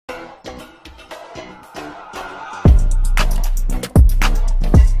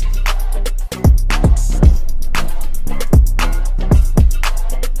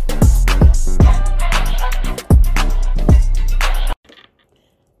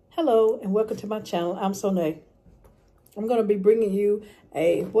Hello and welcome to my channel. I'm Sona. I'm going to be bringing you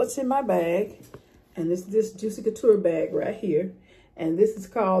a what's in my bag, and this Juicy Couture bag right here, and this is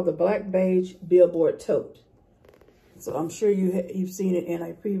called the Black Beige Billboard Tote. So I'm sure you've seen it in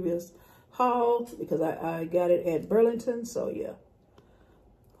a previous haul because I got it at Burlington. So yeah.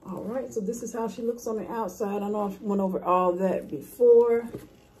 All right, so this is how she looks on the outside. I know I went over all that before.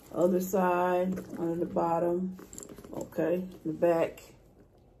 Other side, under the bottom, okay, the back.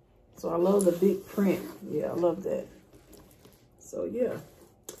 So I love the big print. Yeah, I love that. So yeah.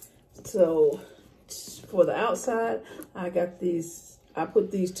 So for the outside, I put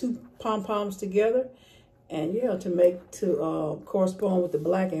these two pom-poms together, and yeah, to correspond with the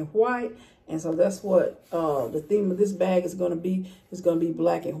black and white. And so that's what the theme of this bag is going to be. It's going to be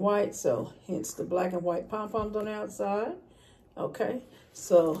black and white. So hence the black and white pom-poms on the outside. Okay.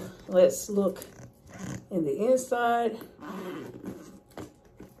 So let's look in the inside.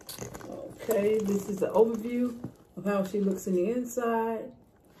 Okay, this is an overview of how she looks in the inside.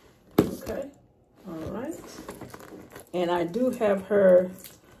 Okay, all right. And I do have her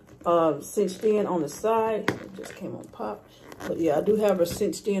cinched in on the side. It just came on pop. But yeah, I do have her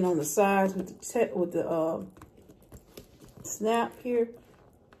cinched in on the sides with the snap here.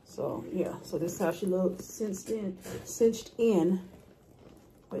 So yeah, so this is how she looks cinched in.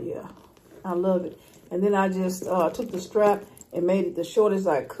 But yeah, I love it. And then I just took the strap and made it the shortest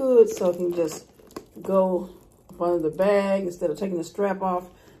I could so it can just go up under the bag. Instead of taking the strap off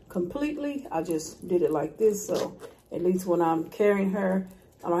completely, I just did it like this. So at least when I'm carrying her,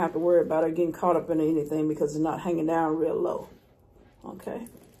 I don't have to worry about her getting caught up in anything because it's not hanging down real low. Okay.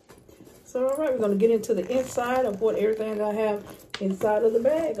 So, all right, we're going to get into the inside of everything I have inside of the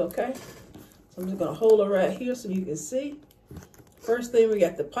bag, okay? So I'm just going to hold her right here so you can see. First thing, we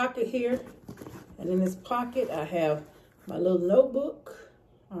got the pocket here. And in this pocket, I have my little notebook.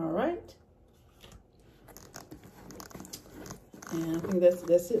 All right. And I think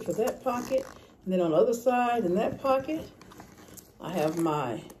that's it for that pocket. And then on the other side, in that pocket, I have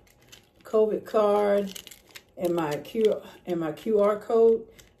my COVID card and my QR code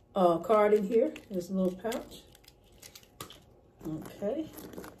card in here. This little pouch. Okay.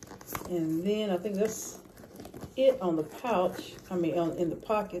 And then I think that's it on the pouch. I mean, in the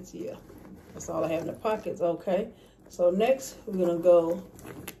pockets. Yeah, that's all I have in the pockets. Okay. So next, we're gonna go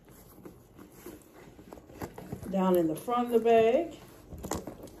down in the front of the bag.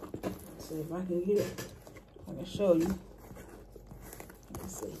 Let's see if I can get it. I can show you.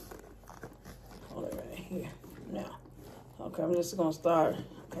 Let's see. Hold it right here. Now, okay, I'm just gonna start.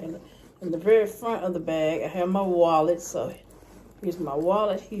 Okay, in the very front of the bag, I have my wallet. So here's my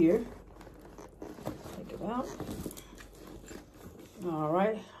wallet here. Take it out. All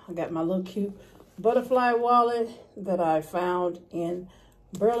right, I got my little cute butterfly wallet that I found in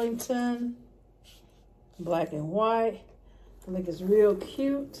Burlington, black and white. I think it's real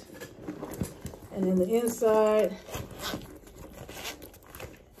cute. And then the inside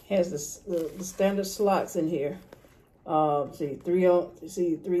has the standard slots in here. See,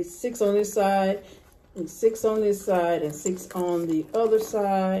 6 on this side, and 6 on this side, and 6 on the other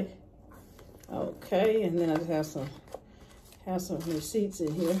side. Okay, and then I just have some receipts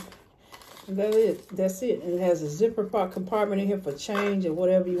in here. And that's it. And it has a zipper compartment in here for change and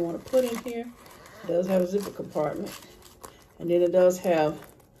whatever you want to put in here. It does have a zipper compartment. And then it does have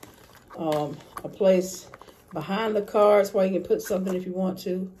a place behind the cards where you can put something if you want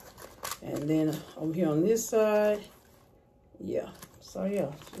to. And then over here on this side, yeah. So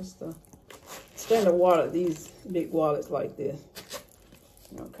yeah, just a standard wallet, these big wallets like this.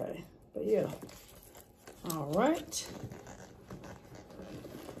 Okay, but yeah. All right.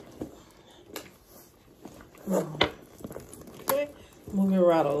 Okay, moving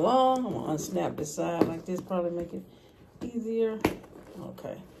right along. I'm gonna unsnap this side like this, probably make it easier.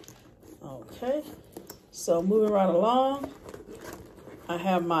 Okay, so moving right along, I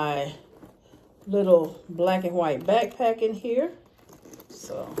have my little black and white backpack in here.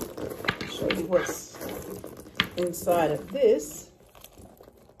 So I'll show you what's inside of this.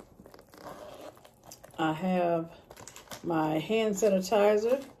 I have my hand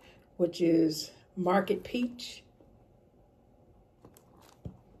sanitizer, which is Market Peach.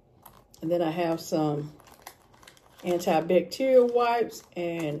 And then I have some antibacterial wipes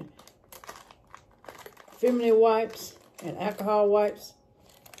and feminine wipes and alcohol wipes.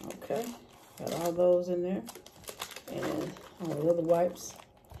 Okay, got all those in there. And all the other wipes.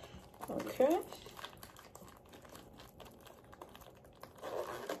 Okay.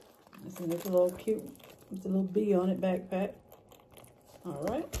 It's a little cute, with a little bee on it, backpack. All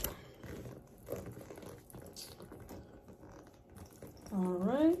right. All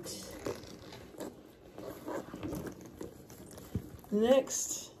right.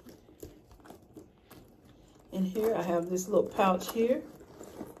 Next, in here, I have this little pouch here.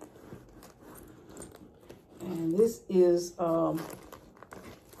 And this is the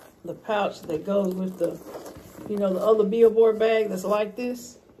pouch that goes with the, you know, the other billboard bag that's like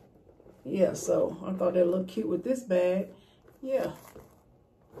this. Yeah, so I thought that looked cute with this bag. Yeah.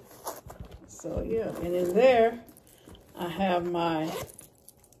 So, yeah. And in there, I have my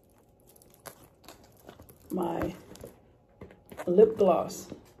lip gloss.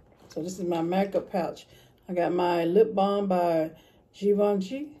 So this is my makeup pouch. I got my lip balm by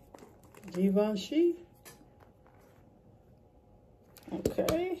Givenchy.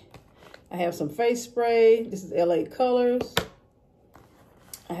 Okay. I have some face spray. This is LA Colors.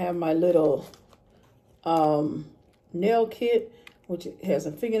 I have my little nail kit, which has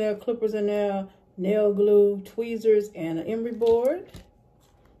some fingernail clippers in there, nail glue, tweezers, and an emery board.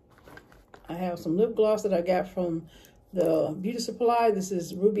 I have some lip gloss that I got from the beauty supply. This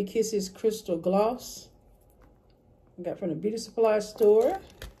is Ruby Kisses Crystal Gloss. I got from the beauty supply store.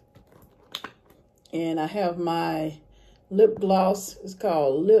 And I have my lip gloss. It's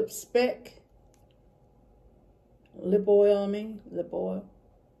called Lip Spec. Lip oil, lip oil.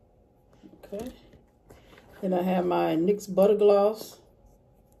 Okay. Then I have my NYX Butter Gloss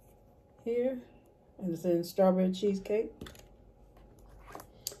here. And it's in Strawberry Cheesecake.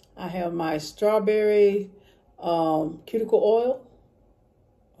 I have my Strawberry Cuticle Oil,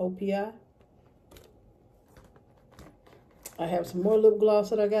 OPI. I have some more lip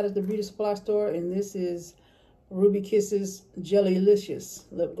gloss that I got at the beauty supply store, and this is Ruby Kisses Jellylicious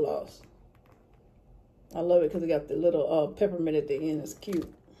lip gloss. I love it because it got the little peppermint at the end. It's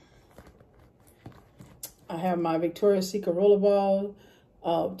cute. I have my Victoria's Secret Rollerball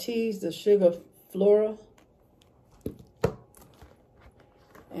teas, the Sugar Flora.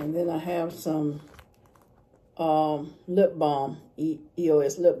 And then I have some lip balm,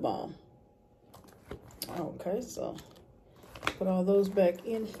 EOS lip balm. Okay, so put all those back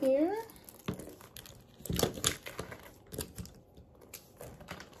in here.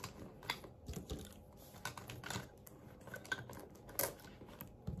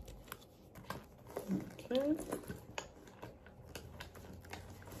 Okay.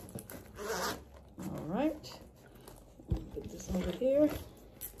 All right. Put this over here.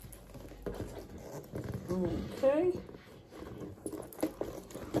 Okay.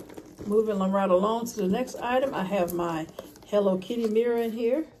 Moving right along to the next item, I have my Hello Kitty mirror in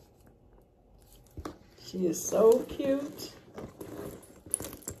here. She is so cute.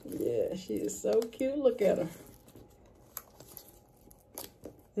 Yeah, she is so cute. Look at her.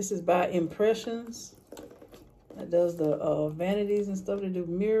 This is by Impressions. That does the vanities and stuff. They do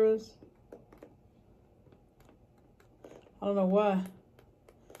mirrors. I don't know why.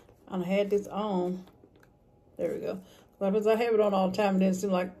 I had this on. There we go. Because I have it on all the time, and then it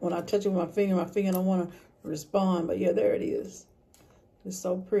seems like when I touch it with my finger don't want to respond. But yeah, there it is. It's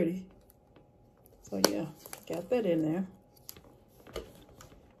so pretty. So yeah, got that in there.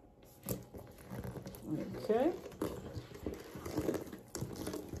 Okay.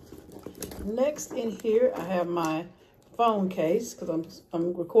 Next in here, I have my phone case because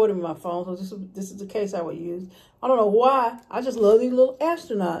I'm recording with my phone. So this is the case I would use. I don't know why. I just love these little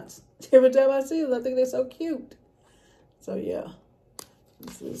astronauts. Every time I see them, I think they're so cute. So yeah,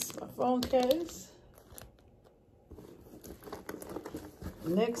 this is my phone case.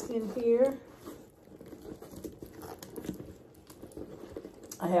 Next in here,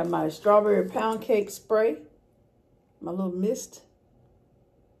 I have my strawberry pound cake spray, my little mist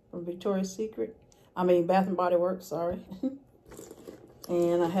from Victoria's Secret. I mean Bath and Body Works, sorry.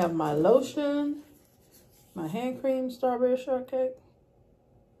 And I have my lotion, my hand cream strawberry shortcake.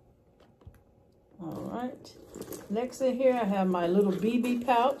 All right. Next in here, I have my little BB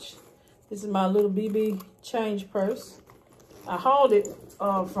pouch. This is my little BB change purse. I hauled it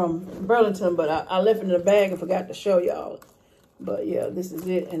from Burlington, but I left it in the bag and forgot to show y'all. But yeah, this is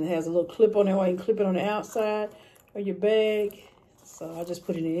it. And it has a little clip on there where you can clip it on the outside of your bag. So I just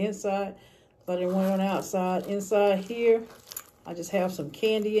put it in the inside. But I didn't want it on the outside. Inside here, I just have some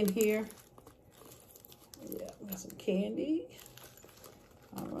candy in here. Yeah, got some candy.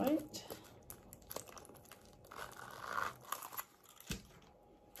 All right.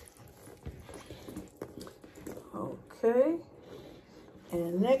 Okay,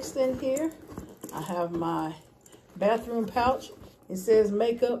 and next in here, I have my bathroom pouch. It says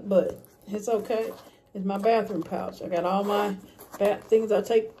makeup, but it's okay. It's my bathroom pouch. I got all my things I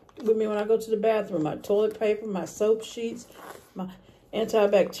take with me when I go to the bathroom. My toilet paper, my soap sheets, my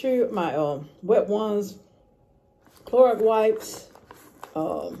antibacterial, my wet ones, Clorox wipes,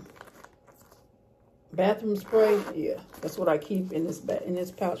 bathroom spray. Yeah, that's what I keep in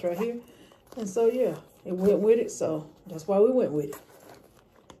this pouch right here. And so yeah, it went with it, so that's why we went with it.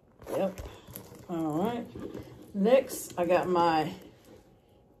 Yep. All right. Next, I got my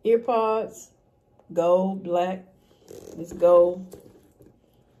ear pods, gold, black. It's gold,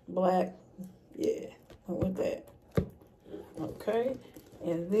 black. Yeah, I went with that. Okay.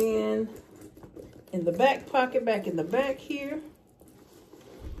 And then in the back pocket, back in the back here,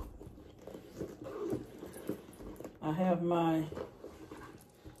 I have my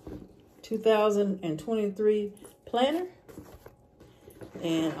 2023 planner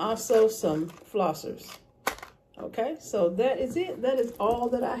and also some flossers. Okay, so that is it. That is all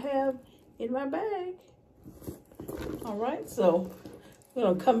that I have in my bag. All right, so I'm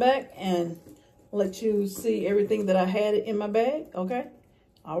gonna come back and let you see everything that I had in my bag. Okay,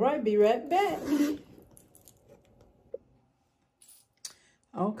 all right, be right back.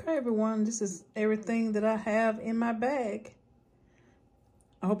 Okay, everyone, this is everything that I have in my bag.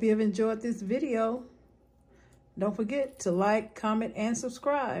 I hope you have enjoyed this video. Don't forget to like, comment, and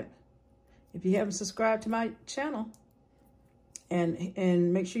subscribe if you haven't subscribed to my channel.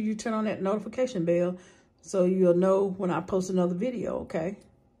 And make sure you turn on that notification bell so you'll know when I post another video, okay?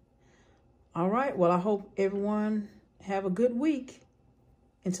 All right, well, I hope everyone have a good week.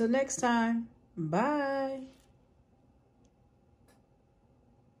 Until next time, bye.